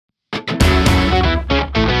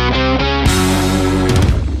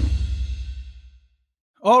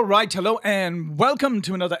All right, hello and welcome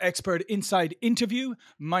to another Expert Inside interview.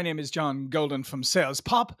 My name is John Golden from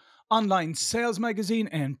SalesPOP, online sales magazine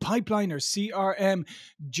and Pipeliner CRM,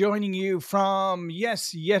 joining you from,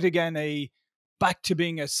 yes, yet again, a back to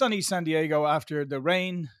being a sunny San Diego after the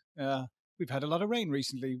rain. We've had a lot of rain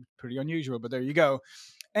recently, pretty unusual, but there you go.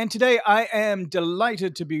 And today I am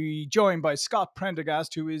delighted to be joined by Scott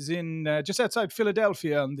Prendergast, who is in just outside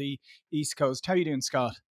Philadelphia on the East Coast. How are you doing,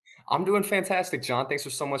 Scott? I'm doing fantastic, John. Thanks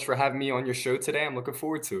for so much for having me on your show today. I'm looking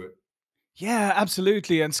forward to it. Yeah,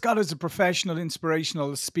 absolutely. And Scott is a professional,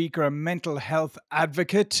 inspirational speaker, a mental health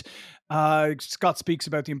advocate. Scott speaks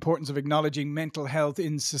about the importance of acknowledging mental health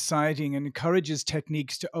in society and encourages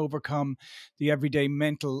techniques to overcome the everyday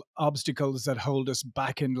mental obstacles that hold us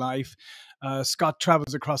back in life. Scott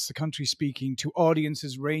travels across the country speaking to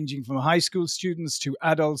audiences ranging from high school students to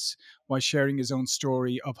adults while sharing his own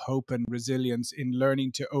story of hope and resilience in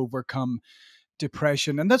learning to overcome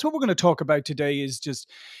depression. And that's what we're going to talk about today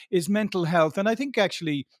is mental health. And I think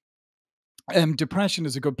actually depression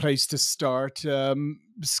is a good place to start,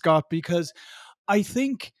 Scott, because I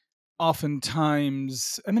think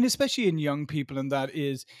oftentimes, I mean, especially in young people, and that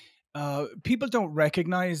is people don't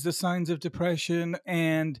recognize the signs of depression,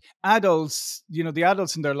 and adults, the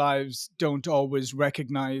adults in their lives don't always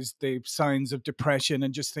recognize the signs of depression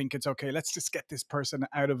and just think it's okay. Let's just get this person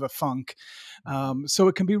out of a funk. So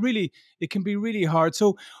it can be really hard.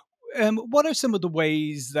 So what are some of the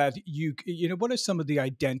ways that what are some of the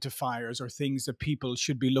identifiers or things that people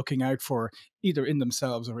should be looking out for, either in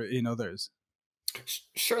themselves or in others?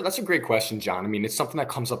 Sure, that's a great question, John. I mean, it's something that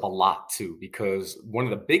comes up a lot too, because one of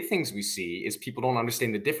the big things we see is people don't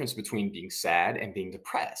understand the difference between being sad and being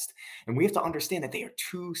depressed. And we have to understand that they are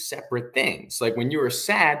two separate things. Like when you're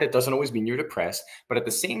sad, that doesn't always mean you're depressed. But at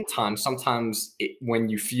the same time, sometimes when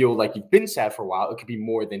you feel like you've been sad for a while, it could be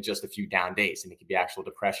more than just a few down days and it could be actual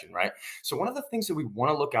depression, right? So, one of the things that we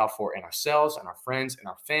want to look out for in ourselves and our friends and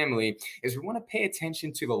our family is we want to pay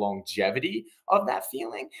attention to the longevity of that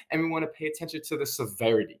feeling, and we want to pay attention to the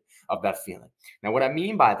severity of that feeling. Now, what I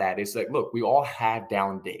mean by that is like, look, we all have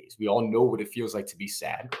down days. We all know what it feels like to be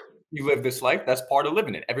sad. You live this life, that's part of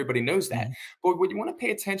living it. Everybody knows that. Mhm. But what you want to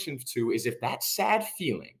pay attention to is if that sad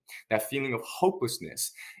feeling, that feeling of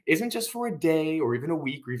hopelessness, isn't just for a day or even a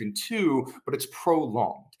week or even two, but it's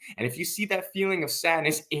prolonged. And if you see that feeling of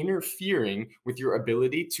sadness interfering with your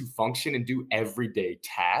ability to function and do everyday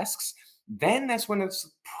tasks, then that's when it's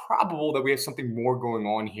probable that we have something more going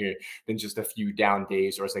on here than just a few down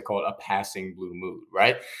days, or as they call it, a passing blue mood,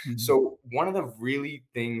 right? Mhm. So, one of the really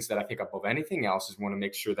things that I think above anything else is we want to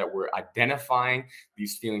make sure that we're identifying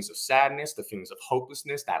these feelings of sadness, the feelings of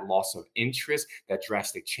hopelessness, that loss of interest, that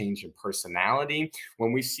drastic change in personality.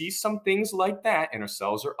 When we see some things like that in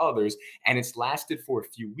ourselves or others, and it's lasted for a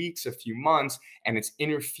few weeks, a few months, and it's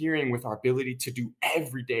interfering with our ability to do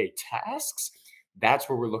everyday tasks, that's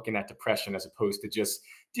where we're looking at depression as opposed to just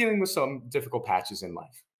dealing with some difficult patches in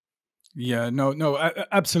life. Yeah, no, no,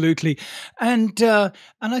 absolutely. And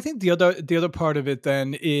I think the other part of it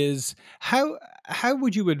then is how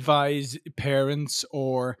would you advise parents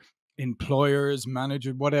or employers,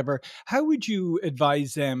 manager, whatever, how would you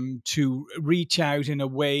advise them to reach out in a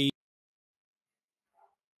way?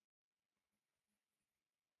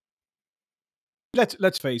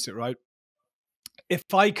 Let's face it, right?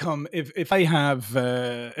 If I have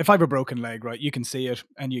a broken leg, right, you can see it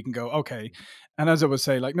and you can go, okay. And as I would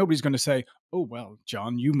say, like, nobody's going to say, oh well,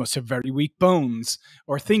 John, you must have very weak bones,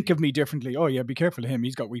 or think of me differently. Oh yeah, be careful of him,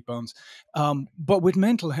 he's got weak bones. But with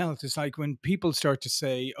mental health, it's like when people start to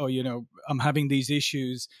say, oh, I'm having these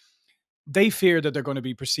issues, they fear that they're going to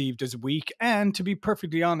be perceived as weak. And to be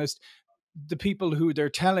perfectly honest, the people who they're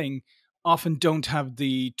telling often don't have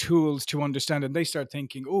the tools to understand, and they start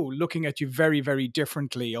thinking, oh, looking at you very, very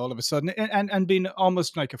differently all of a sudden, and being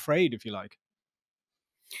almost like afraid, if you like.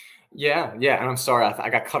 Yeah, yeah, and I'm sorry, I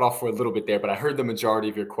got cut off for a little bit there, but I heard the majority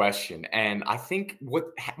of your question. And I think what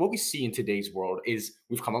we see in today's world is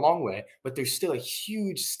we've come a long way, but there's still a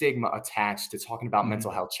huge stigma attached to talking about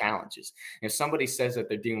mental Mhm. health challenges. If somebody says that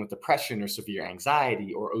they're dealing with depression or severe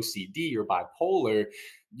anxiety or OCD or bipolar,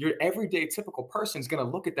 your everyday typical person is going to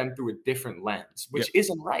look at them through a different lens, Yep. which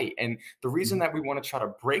isn't right. And the reason Mhm. that we want to try to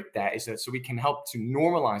break that is that so we can help to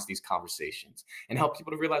normalize these conversations and help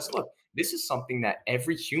people to realize, look, this is something that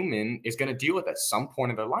every human is going to deal with at some point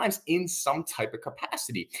in their lives in some type of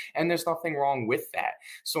capacity. And there's nothing wrong with that.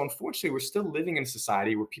 So, unfortunately, we're still living in a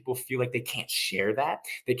society where people feel like they can't share that.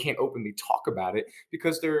 They can't openly talk about it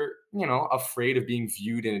because they're, afraid of being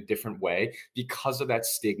viewed in a different way because of that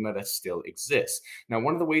stigma that still exists. Now,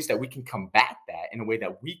 one of the ways that we can combat that in a way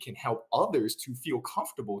that we can help others to feel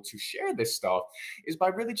comfortable to share this stuff is by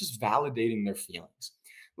really just validating their feelings.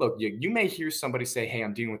 Look, you may hear somebody say, "Hey,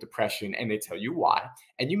 I'm dealing with depression," and they tell you why.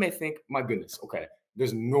 And you may think, "My goodness, okay,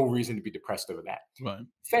 there's no reason to be depressed over that." Right.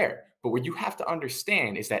 Fair. But what you have to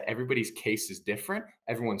understand is that everybody's case is different,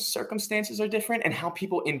 everyone's circumstances are different, and how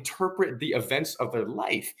people interpret the events of their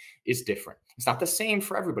life is different. It's not the same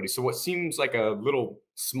for everybody. So what seems like a little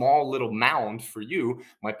small little mound for you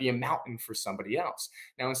might be a mountain for somebody else.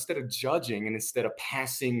 Now, instead of judging and instead of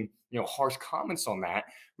passing, harsh comments on that,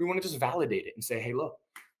 we want to just validate it and say, "Hey, look,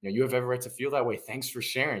 you have every right to feel that way. Thanks for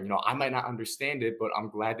sharing. I might not understand it, but I'm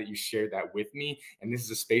glad that you shared that with me. And this is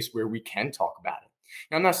a space where we can talk about it."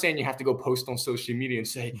 Now, I'm not saying you have to go post on social media and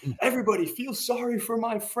say, Mhm. "Everybody feel sorry for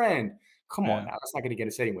my friend." Come on Yeah. now, that's not going to get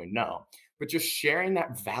us anywhere. No. But just sharing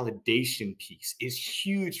that validation piece is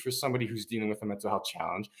huge for somebody who's dealing with a mental health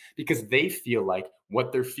challenge because they feel like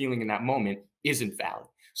what they're feeling in that moment isn't valid.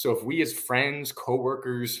 So if we as friends,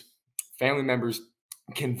 coworkers, family members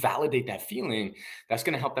can validate that feeling, that's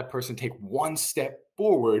going to help that person take one step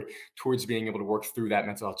forward towards being able to work through that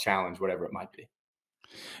mental health challenge, whatever it might be.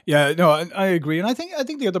 Yeah, no, I agree, and I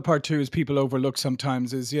think the other part too is people overlook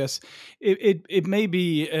sometimes is yes, it may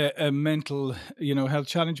be a mental health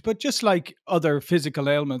challenge, but just like other physical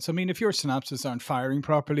ailments. I mean, if your synapses aren't firing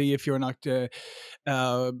properly, if you're not,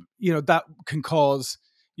 that can cause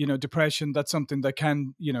depression. That's something that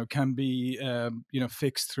can be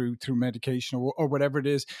fixed through medication or whatever it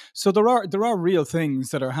is. So there are real things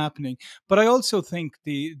that are happening, but I also think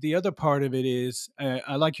the other part of it is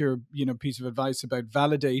I like your piece of advice about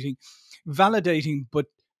validating, but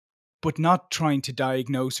not trying to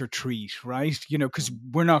diagnose or treat, right? Because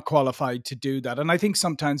we're not qualified to do that. And I think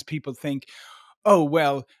sometimes people think, oh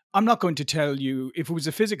well, I'm not going to tell you if it was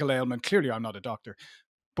a physical ailment. Clearly, I'm not a doctor,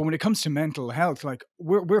 but when it comes to mental health, like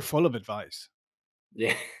we're full of advice.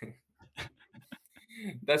 Yeah.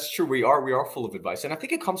 That's true. We are full of advice. And I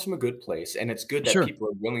think it comes from a good place. And it's good that Sure. people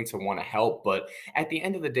are willing to want to help. But at the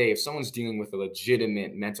end of the day, if someone's dealing with a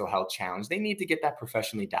legitimate mental health challenge, they need to get that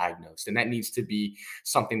professionally diagnosed. And that needs to be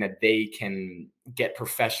something that they can get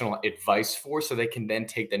professional advice for so they can then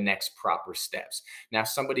take the next proper steps. Now,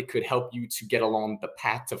 somebody could help you to get along the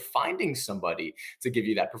path to finding somebody to give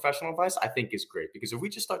you that professional advice, I think is great. Because if we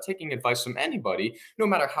just start taking advice from anybody, no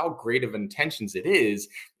matter how great of intentions it is,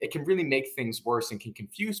 it can really make things worse and can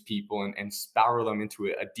confuse people and spiral them into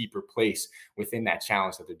a deeper place within that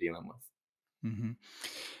challenge that they're dealing with. Hmm.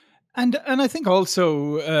 And I think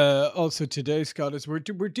also today, Scott, is we're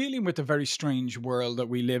dealing with a very strange world that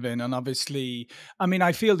we live in, and obviously, I mean,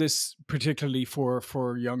 I feel this particularly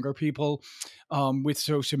for younger people, with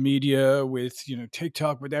social media, with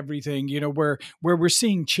TikTok, with everything, where we're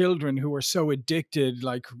seeing children who are so addicted,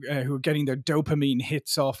 like who are getting their dopamine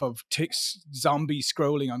hits off of zombie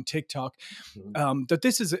scrolling on TikTok, Mhm. that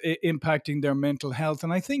this is impacting their mental health,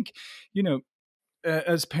 and I think, you know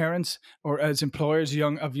as parents or as employers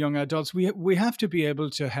young adults, we have to be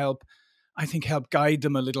able to help. I think help guide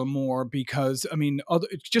them a little more, because I mean,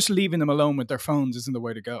 just leaving them alone with their phones isn't the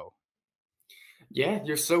way to go. Yeah,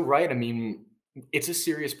 you're so right. I mean, it's a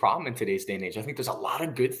serious problem in today's day and age. I think there's a lot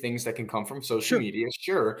of good things that can come from social Sure. media,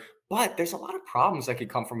 sure, but there's a lot of problems that can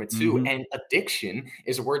come from it too. Hmm. And addiction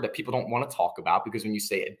is a word that people don't want to talk about because when you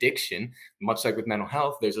say addiction, much like with mental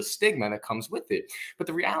health, there's a stigma that comes with it. But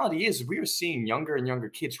the reality is, we are seeing younger and younger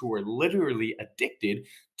kids who are literally addicted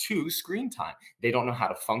to screen time. They don't know how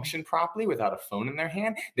to function properly without a phone in their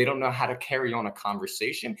hand. They don't know how to carry on a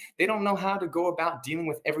conversation. They don't know how to go about dealing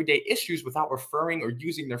with everyday issues without referring or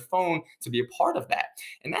using their phone to be a part of that.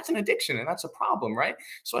 And that's an addiction and that's a problem, right?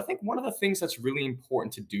 So I think one of the things that's really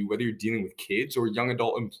important to do, whether you're dealing with kids or young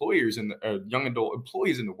adult employers and young adult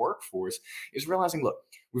employees in the workforce, is realizing, look,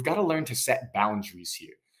 we've got to learn to set boundaries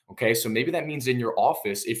here. Okay, so maybe that means in your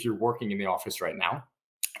office, if you're working in the office right now,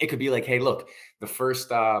 it could be like, "Hey, look, the first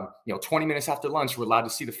 20 minutes after lunch, we're allowed to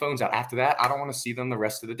see the phones out. After that, I don't want to see them the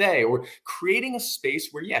rest of the day." Or creating a space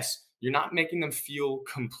where, yes, you're not making them feel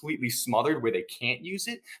completely smothered where they can't use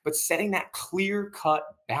it, but setting that clear cut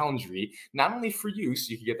boundary, not only for you, so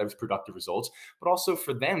you can get those productive results, but also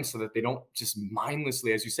for them so that they don't just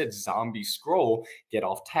mindlessly, as you said, zombie scroll, get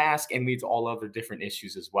off task, and lead to all other different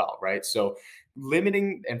issues as well, right? So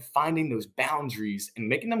limiting and finding those boundaries and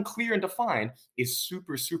making them clear and defined is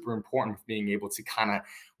super, super important with being able to kind of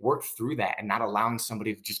work through that and not allowing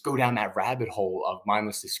somebody to just go down that rabbit hole of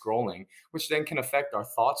mindlessly scrolling, which then can affect our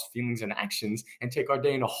thoughts, feelings, and actions and take our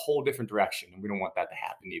day in a whole different direction. And we don't want that to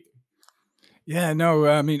happen either. Yeah, no,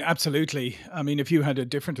 I mean, absolutely. I mean, if you had a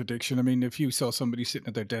different addiction, I mean, if you saw somebody sitting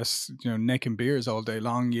at their desk, necking beers all day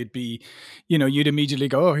long, you'd be, you'd immediately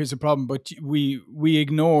go, "Oh, here's a problem." But we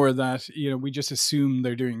ignore that. We just assume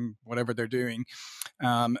they're doing whatever they're doing,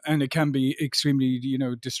 and it can be extremely,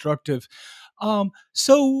 destructive. On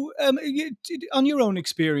your own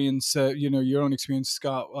experience,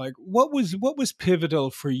 Scott, like what was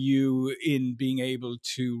pivotal for you in being able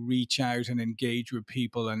to reach out and engage with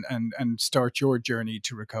people and start your journey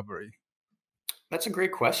to recovery? That's a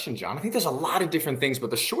great question, John. I think there's a lot of different things, but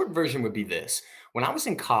the short version would be this. When I was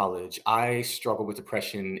in college, I struggled with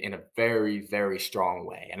depression in a very, very strong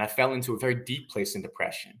way. And I fell into a very deep place in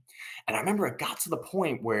depression. And I remember it got to the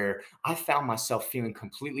point where I found myself feeling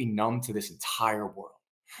completely numb to this entire world.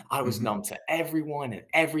 I was Hmm. numb to everyone and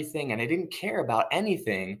everything, and I didn't care about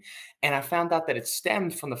anything. And I found out that it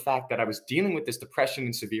stemmed from the fact that I was dealing with this depression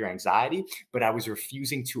and severe anxiety, but I was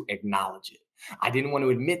refusing to acknowledge it. I didn't want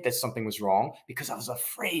to admit that something was wrong because I was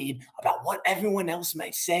afraid about what everyone else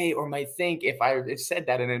might say or might think if I had said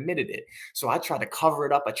that and admitted it. So I tried to cover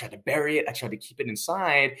it up. I tried to bury it. I tried to keep it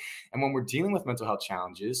inside. And when we're dealing with mental health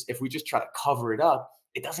challenges, if we just try to cover it up,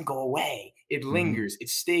 it doesn't go away. It Hmm. lingers, it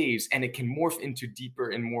stays, and it can morph into deeper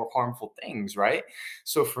and more harmful things, right?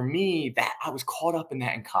 So for me, that I was caught up in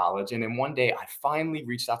that in college. And then one day I finally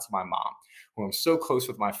reached out to my mom, who I'm so close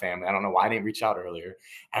with my family. I don't know why I didn't reach out earlier.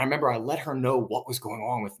 And I remember I let her know what was going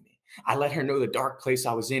on with me. I let her know the dark place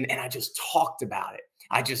I was in, and I just talked about it.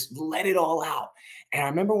 I just let it all out. And I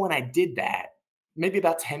remember when I did that, maybe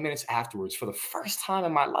about 10 minutes afterwards, for the first time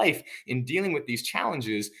in my life in dealing with these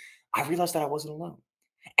challenges, I realized that I wasn't alone.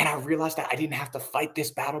 And I realized that I didn't have to fight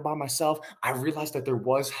this battle by myself. I realized that there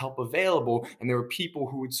was help available and there were people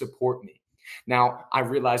who would support me. Now, I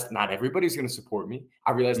realized not everybody's going to support me.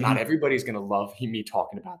 I realized not Hmm. everybody's going to love me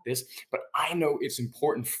talking about this, but I know it's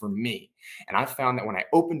important for me. And I found that when I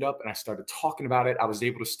opened up and I started talking about it, I was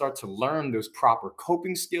able to start to learn those proper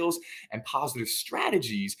coping skills and positive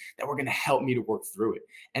strategies that were going to help me to work through it.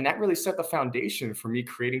 And that really set the foundation for me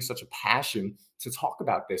creating such a passion to talk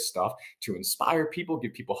about this stuff, to inspire people,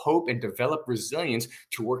 give people hope, and develop resilience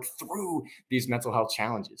to work through these mental health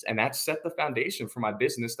challenges. And that set the foundation for my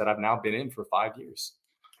business that I've now been in for 5 years.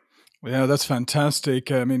 Yeah, that's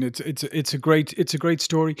fantastic. I mean, it's a great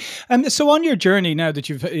story. And so, on your journey now that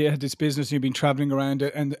you've had this business, and you've been traveling around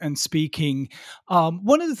and speaking.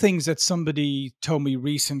 One of the things that somebody told me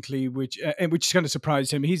recently, which kind of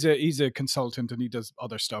surprised him, he's a consultant and he does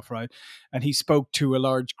other stuff, right? And he spoke to a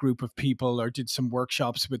large group of people or did some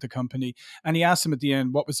workshops with the company, and he asked them at the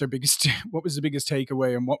end what was their biggest what was the biggest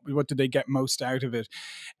takeaway and what did they get most out of it,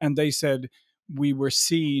 and they said we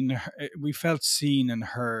felt seen and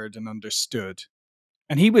heard and understood.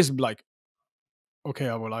 And he was like, okay,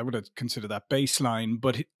 well, I would have considered that baseline,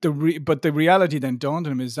 but but the reality then dawned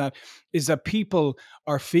on him is that people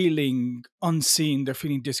are feeling unseen, they're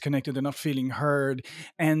feeling disconnected, they're not feeling heard,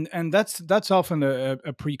 and that's often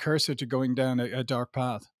a precursor to going down a dark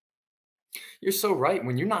path. You're so right.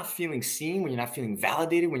 When you're not feeling seen, when you're not feeling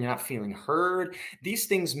validated, when you're not feeling heard, these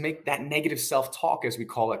things make that negative self talk, as we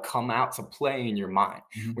call it, come out to play in your mind,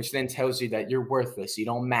 Mhm. which then tells you that you're worthless, you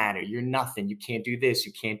don't matter, you're nothing, you can't do this,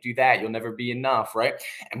 you can't do that, you'll never be enough, right?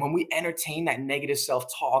 And when we entertain that negative self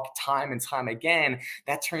talk time and time again,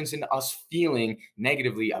 that turns into us feeling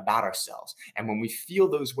negatively about ourselves. And when we feel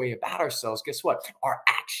those way about ourselves, guess what? Our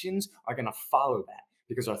actions are going to follow that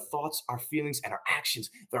because our thoughts, our feelings, and our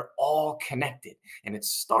actions, they're all connected. And it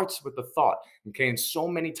starts with the thought. Okay. And so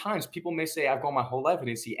many times people may say, I've gone my whole life and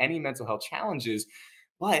didn't see any mental health challenges,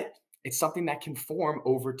 but it's something that can form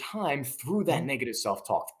over time through that Mhm. negative self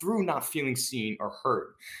talk, through not feeling seen or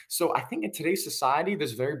heard. So I think in today's society,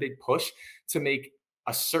 there's a very big push to make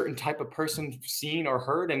a certain type of person seen or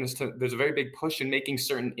heard. And there's a very big push in making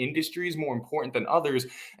certain industries more important than others.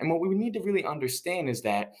 And what we need to really understand is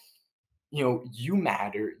that you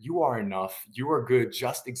matter, you are enough, you are good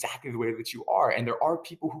just exactly the way that you are. And there are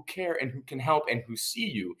people who care and who can help and who see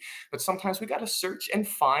you. But sometimes we got to search and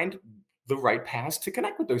find the right paths to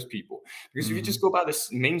connect with those people. Because if you just Mhm. go by this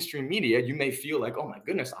mainstream media, you may feel like, oh my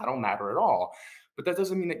goodness, I don't matter at all. But that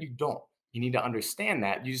doesn't mean that you don't. You need to understand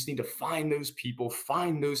that. You just need to find those people,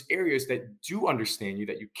 find those areas that do understand you,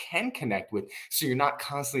 that you can connect with. So you're not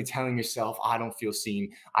constantly telling yourself, I don't feel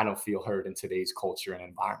seen, I don't feel heard in today's culture and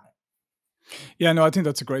environment. Yeah, no, I think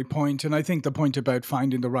that's a great point. And I think the point about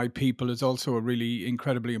finding the right people is also a really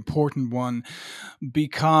incredibly important one,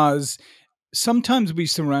 because sometimes we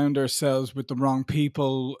surround ourselves with the wrong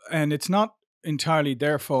people, and it's not entirely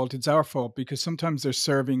their fault. It's our fault because sometimes they're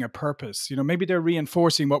serving a purpose. Maybe they're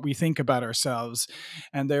reinforcing what we think about ourselves.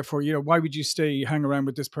 And therefore, why would you hang around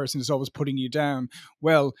with this person who's always putting you down?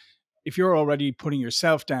 Well, if you're already putting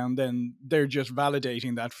yourself down, then they're just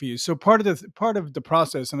validating that for you. So part of the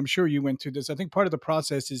process, and I'm sure you went through this, I think part of the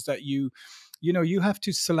process is that you have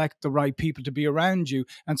to select the right people to be around you,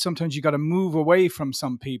 and sometimes you got to move away from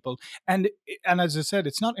some people. And as I said,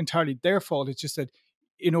 it's not entirely their fault. It's just that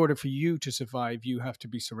in order for you to survive, you have to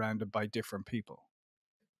be surrounded by different people.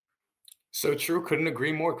 So true. Couldn't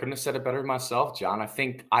agree more. Couldn't have said it better myself, John. I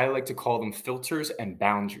think I like to call them filters and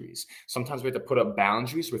boundaries. Sometimes we have to put up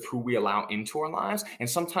boundaries with who we allow into our lives, and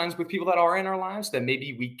sometimes with people that are in our lives that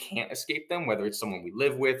maybe we can't escape them, whether it's someone we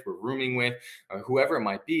live with, we're rooming with, or whoever it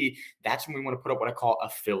might be. That's when we want to put up what I call a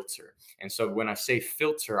filter. And so when I say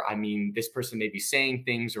filter, I mean this person may be saying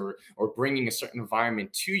things or bringing a certain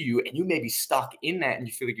environment to you, and you may be stuck in that and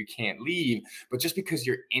you feel like you can't leave. But just because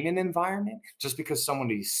you're in an environment, just because someone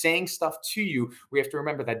is saying stuff to you, we have to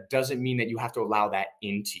remember that doesn't mean that you have to allow that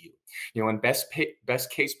into you. In best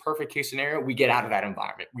case, perfect case scenario, we get out of that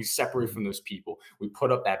environment. We separate Mhm. from those people. We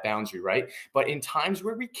put up that boundary, right? But in times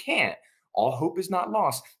where we can't, all hope is not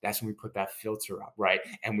lost. That's when we put that filter up, right?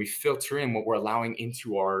 And we filter in what we're allowing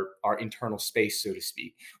into our internal space, so to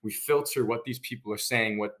speak. We filter what these people are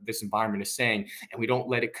saying, what this environment is saying, and we don't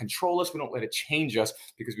let it control us. We don't let it change us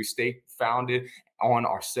because we stay founded on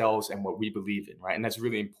ourselves and what we believe in, right? And that's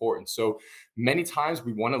really important. So many times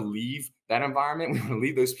we want to leave that environment, we want to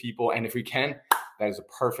leave those people. And if we can, that is a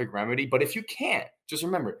perfect remedy. But if you can't, just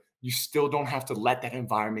remember, you still don't have to let that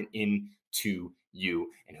environment into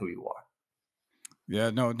you and who you are. Yeah,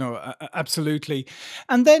 no, no, absolutely.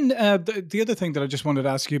 And then the other thing that I just wanted to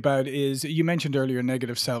ask you about is you mentioned earlier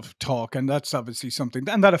negative self-talk, and that's obviously something,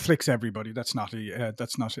 and that afflicts everybody. That's not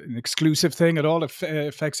an exclusive thing at all. It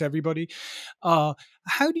affects everybody. How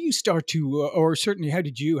do you start to, or certainly how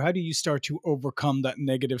do you start to overcome that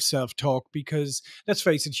negative self-talk? Because let's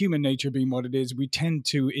face it, human nature being what it is, we tend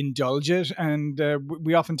to indulge it, and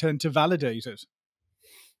we often tend to validate it.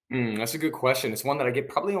 That's a good question. It's one that I get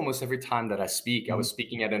probably almost every time that I speak. I Mhm. was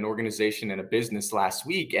speaking at an organization and a business last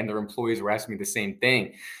week, and their employees were asking me the same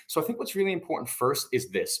thing. So I think what's really important first is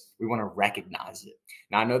this: we want to recognize it.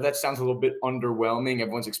 Now, I know that sounds a little bit underwhelming.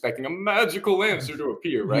 Everyone's expecting a magical answer to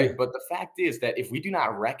appear, Yeah. right? But the fact is that if we do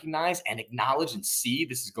not recognize and acknowledge and see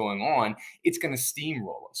this is going on, it's going to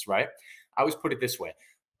steamroll us, right? I always put it this way: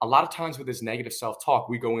 a lot of times with this negative self talk,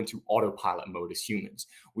 we go into autopilot mode as humans.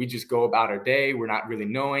 We just go about our day. We're not really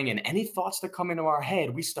knowing. And any thoughts that come into our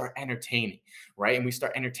head, we start entertaining, right? And we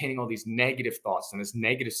start entertaining all these negative thoughts and this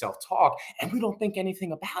negative self talk. And we don't think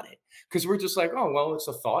anything about it because we're just like, oh, well, it's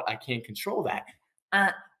a thought. I can't control that.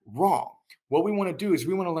 Uh, Wrong. What we want to do is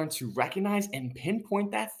we want to learn to recognize and pinpoint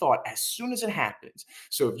that thought as soon as it happens.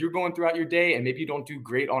 So if you're going throughout your day and maybe you don't do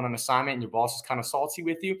great on an assignment and your boss is kind of salty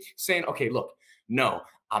with you, saying, okay, look, no,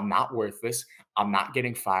 I'm not worthless. I'm not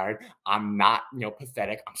getting fired. I'm not,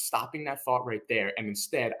 pathetic. I'm stopping that thought right there. And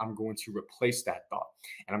instead, I'm going to replace that thought.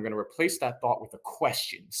 And I'm going to replace that thought with a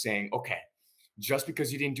question saying, okay, just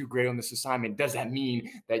because you didn't do great on this assignment, does that mean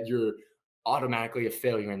that you're automatically a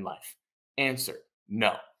failure in life? Answer: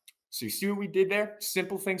 no. So you see what we did there?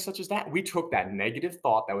 Simple things such as that. We took that negative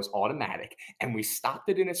thought that was automatic and we stopped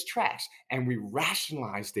it in its tracks and we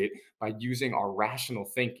rationalized it by using our rational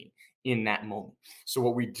thinking in that moment. So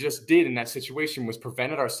what we just did in that situation was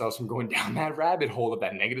prevented ourselves from going down that rabbit hole of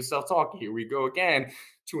that negative self-talk. Here we go again,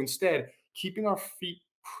 to instead keeping our feet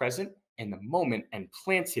present in the moment and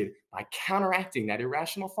planted by counteracting that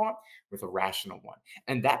irrational thought with a rational one.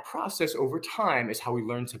 And that process over time is how we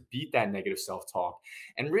learn to beat that negative self-talk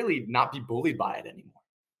and really not be bullied by it anymore.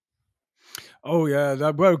 Oh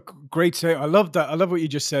yeah, well, great say. I love that. I love what you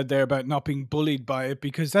just said there about not being bullied by it,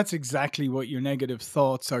 because that's exactly what your negative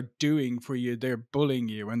thoughts are doing for you. They're bullying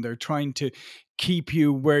you, and they're trying to keep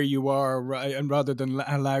you where you are, right? And rather than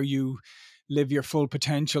allow you live your full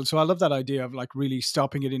potential. So I love that idea of like really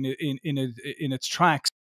stopping it in its tracks.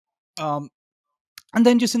 Um, and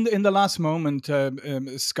then just in the last moment,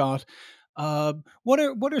 Scott,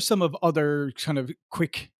 what are some of other kind of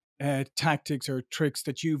quick tactics or tricks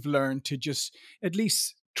that you've learned to just at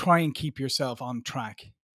least try and keep yourself on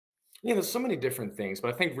track? Yeah, there's so many different things,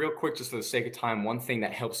 but I think real quick, just for the sake of time, one thing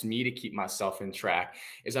that helps me to keep myself in track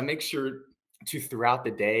is I make sure to throughout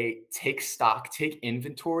the day take stock, take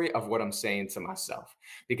inventory of what I'm saying to myself.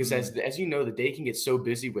 Because Mm. as you know, the day can get so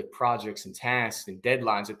busy with projects and tasks and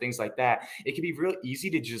deadlines and things like that. It can be real easy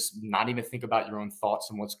to just not even think about your own thoughts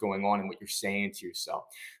and what's going on and what you're saying to yourself.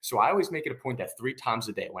 So I always make it a point that 3 times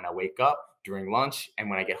a day, when I wake up, during lunch, and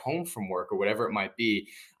when I get home from work or whatever it might be,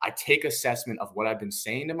 I take assessment of what I've been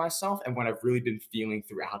saying to myself and what I've really been feeling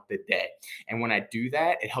throughout the day. And when I do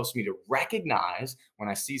that, it helps me to recognize when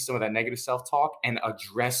I see some of that negative self talk and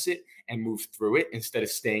address it and move through it instead of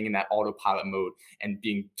staying in that autopilot mode and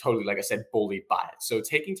being totally, like I said, bullied by it. So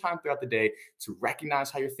taking time throughout the day to recognize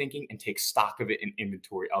how you're thinking and take stock of it and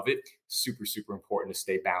inventory of it, super, super important to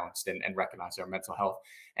stay balanced and recognize our mental health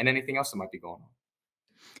and anything else that might be going on.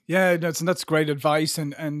 Yeah, that's great advice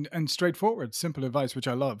and straightforward, simple advice, which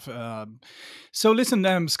I love. So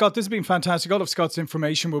listen, Scott, this has been fantastic. All of Scott's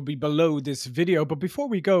information will be below this video. But before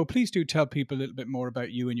we go, please do tell people a little bit more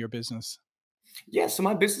about you and your business. Yeah, so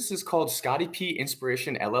my business is called Scotty P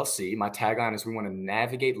Inspiration LLC. My tagline is we want to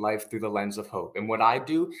navigate life through the lens of hope. And what I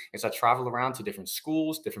do is I travel around to different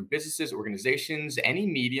schools, different businesses, organizations, any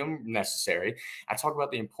medium necessary. I talk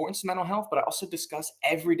about the importance of mental health, but I also discuss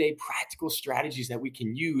everyday practical strategies that we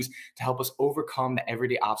can use to help us overcome the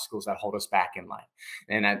everyday obstacles that hold us back in life.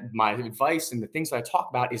 And my advice and the things that I talk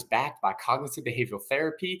about is backed by cognitive behavioral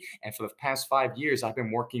therapy. And for the past 5 years, I've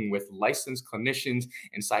been working with licensed clinicians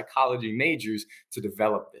and psychology majors to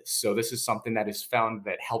develop this. So this is something that is found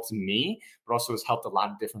that helps me, but also has helped a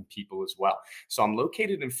lot of different people as well. So I'm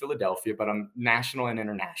located in Philadelphia, but I'm national and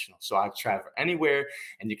international. So I travel anywhere,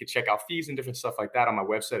 and you can check out fees and different stuff like that on my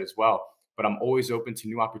website as well. But I'm always open to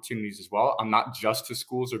new opportunities as well. I'm not just to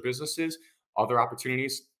schools or businesses, other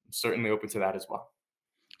opportunities, I'm certainly open to that as well.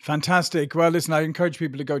 Fantastic. Well, listen, I encourage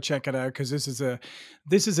people to go check it out because this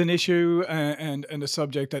is an issue and a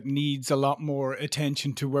subject that needs a lot more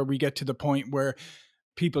attention to where we get to the point where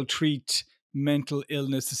people treat mental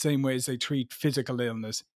illness the same way as they treat physical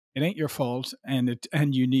illness. It ain't your fault, and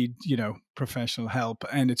you need professional help.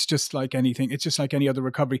 And it's just like anything. It's just like any other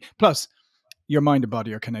recovery. Plus, your mind and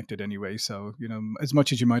body are connected anyway. So as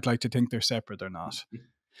much as you might like to think they're separate, they're not.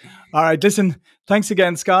 All right, listen, thanks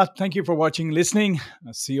again, Scott. Thank you for watching, listening.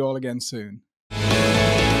 I'll see you all again soon.